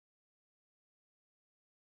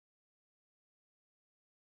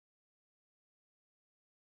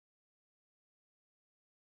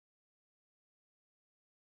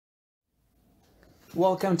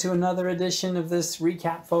Welcome to another edition of this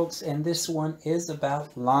recap, folks, and this one is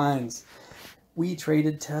about lines. We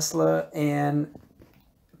traded Tesla, and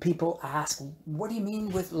people ask, what do you mean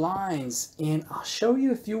with lines? And I'll show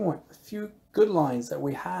you a few good lines that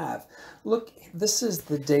we have. Look, this is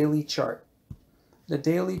the daily chart. The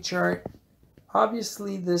daily chart,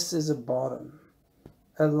 obviously this is a bottom,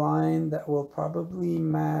 a line that will probably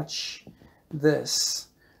match this.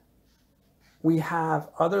 We have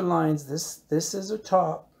other lines. This is a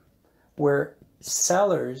top where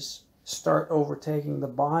sellers start overtaking the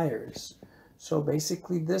buyers. So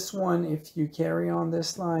basically this one, if you carry on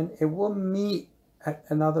this line, it will meet at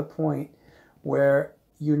another point where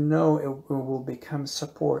you know it will become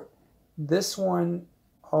support. This one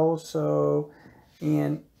also,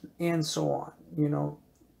 and so on. You know,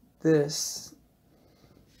 these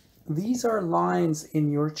are lines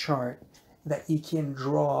in your chart that you can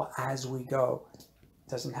draw as we go. It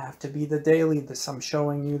doesn't have to be the daily. I'm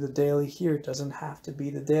showing you the daily here. It doesn't have to be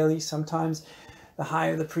the daily. Sometimes the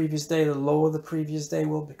higher the previous day, the lower the previous day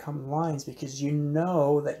will become lines, because you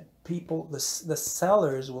know that the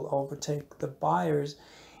sellers will overtake the buyers,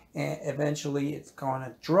 and eventually it's going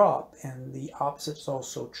to drop. And the opposite is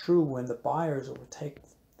also true. When the buyers overtake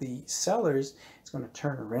the sellers, it's going to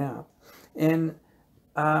turn around. And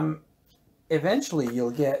eventually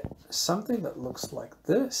you'll get something that looks like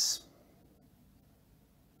this.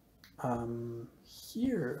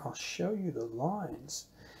 Here, I'll show you the lines.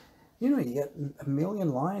 You know, you get a million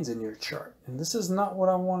lines in your chart, and this is not what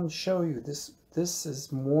I want to show you. This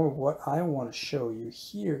is more what I want to show you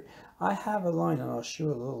here. I have a line, and I'll show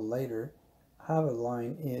you a little later. I have a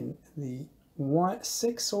line in the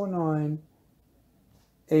 609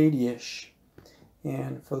 80-ish,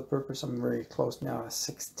 and for the purpose, I'm very close now to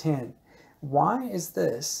 610. Why is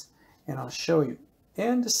this? And I'll show you.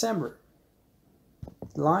 In December,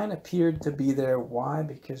 the line appeared to be there. Why?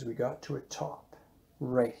 Because we got to a top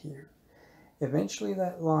right here. Eventually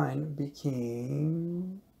that line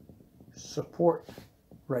became support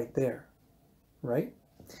right there, right?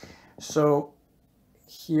 So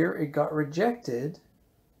here it got rejected.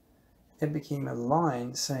 It became a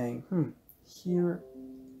line saying, here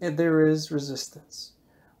there is resistance.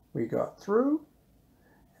 We got through,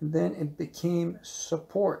 and then it became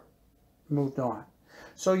support, moved on.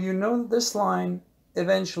 So you know that this line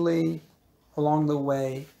eventually along the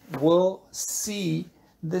way will see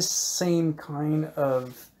this same kind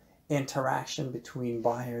of interaction between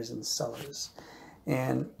buyers and sellers.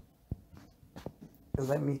 And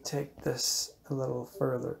let me take this a little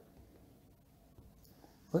further.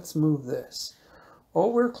 Let's move this.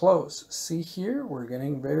 Oh, we're close. See here, we're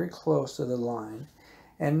getting very close to the line.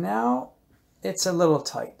 And now it's a little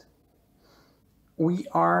tight. We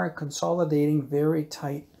are consolidating very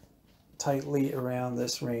tightly around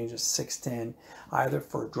this range of 610, either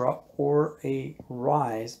for a drop or a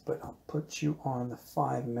rise. But I'll put you on the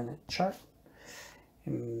 5-minute chart,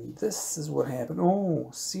 and this is what happened.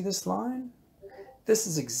 Oh, see this line? This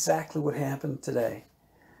is exactly what happened today.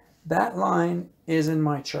 That line is in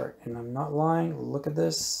my chart, and I'm not lying. Look at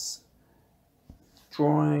this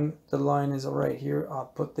drawing. The line is right here. I'll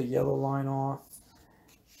put the yellow line off.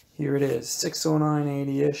 Here it is,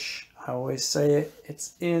 609.80-ish. I always say it.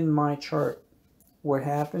 It's in my chart. What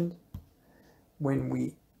happened? When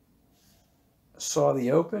we saw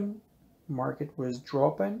the open, market was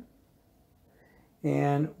dropping,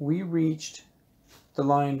 and we reached the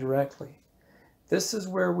line directly. This is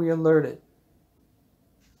where we alerted.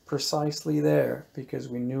 Precisely there, because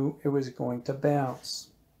we knew it was going to bounce.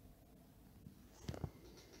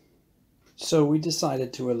 So we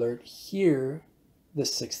decided to alert here the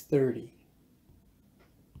 630.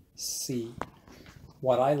 See,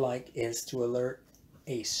 what I like is to alert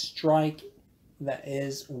a strike that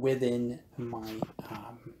is within my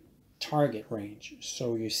target range.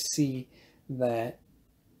 So you see that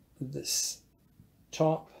this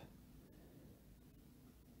top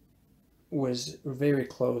was very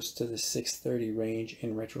close to the 630 range.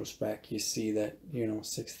 In retrospect, you see that,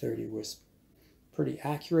 630 was pretty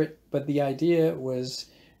accurate, but the idea was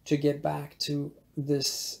to get back to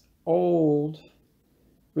this old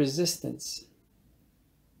resistance,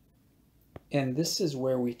 and this is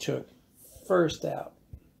where we took first out.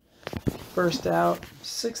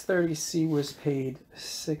 630C was paid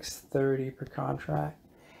 $630 per contract,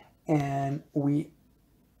 and we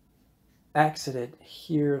exited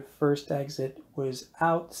here. First exit was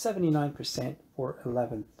out 79% for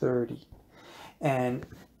 1130, and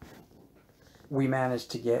we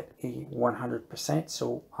managed to get a 100%.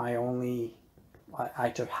 So I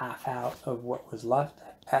took half out of what was left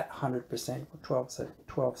at 100% for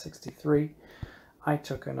 1263. I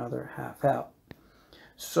took another half out.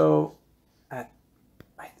 So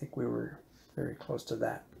I think we were very close to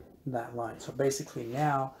that line. So basically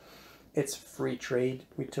now it's free trade.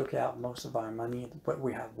 We took out most of our money. What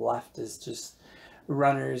we have left is just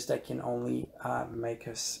runners that can only make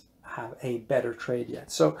us have a better trade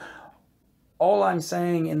yet. So all I'm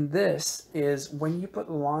saying in this is when you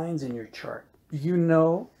put lines in your chart, you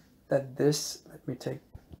know that this, let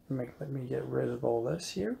me get rid of all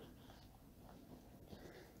this here.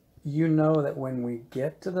 You know that when we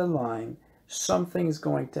get to the line, something's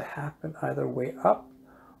going to happen either way up,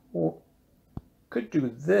 or could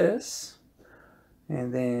do this,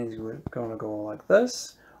 and then it's going to go like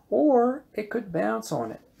this, or it could bounce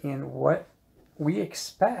on it. And what we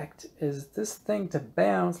expect is this thing to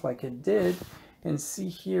bounce like it did, and see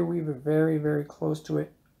here we were very, very close to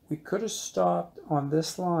it. We could have stopped on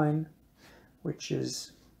this line, which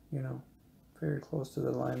is, you know, very close to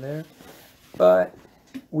the line there. But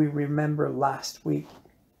we remember last week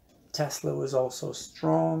Tesla was also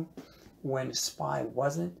strong when SPY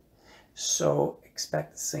wasn't. So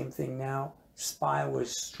expect the same thing now. SPY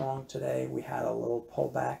was strong today. We had a little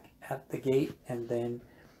pullback at the gate and then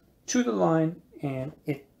to the line, and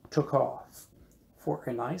it took off for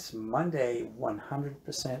a nice Monday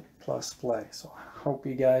 100% plus play. So I hope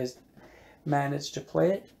you guys managed to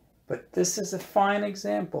play it. But this is a fine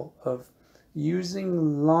example of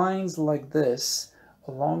using lines like this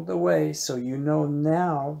along the way, so you know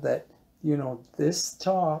now that, you know, this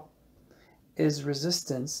top is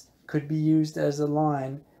resistance, could be used as a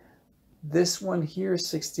line. This one here,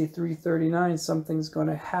 63.39, something's going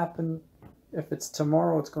to happen. If it's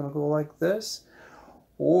tomorrow, it's going to go like this,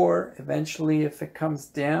 or eventually if it comes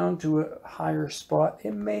down to a higher spot,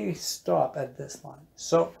 it may stop at this line.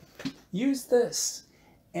 So use this.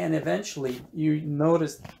 And eventually, you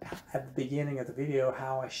noticed at the beginning of the video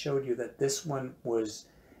how I showed you that this one was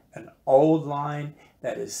an old line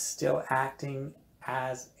that is still acting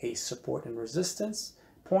as a support and resistance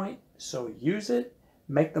point. So use it,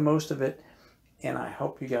 make the most of it, and I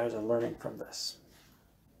hope you guys are learning from this.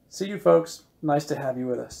 See you folks. Nice to have you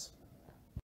with us.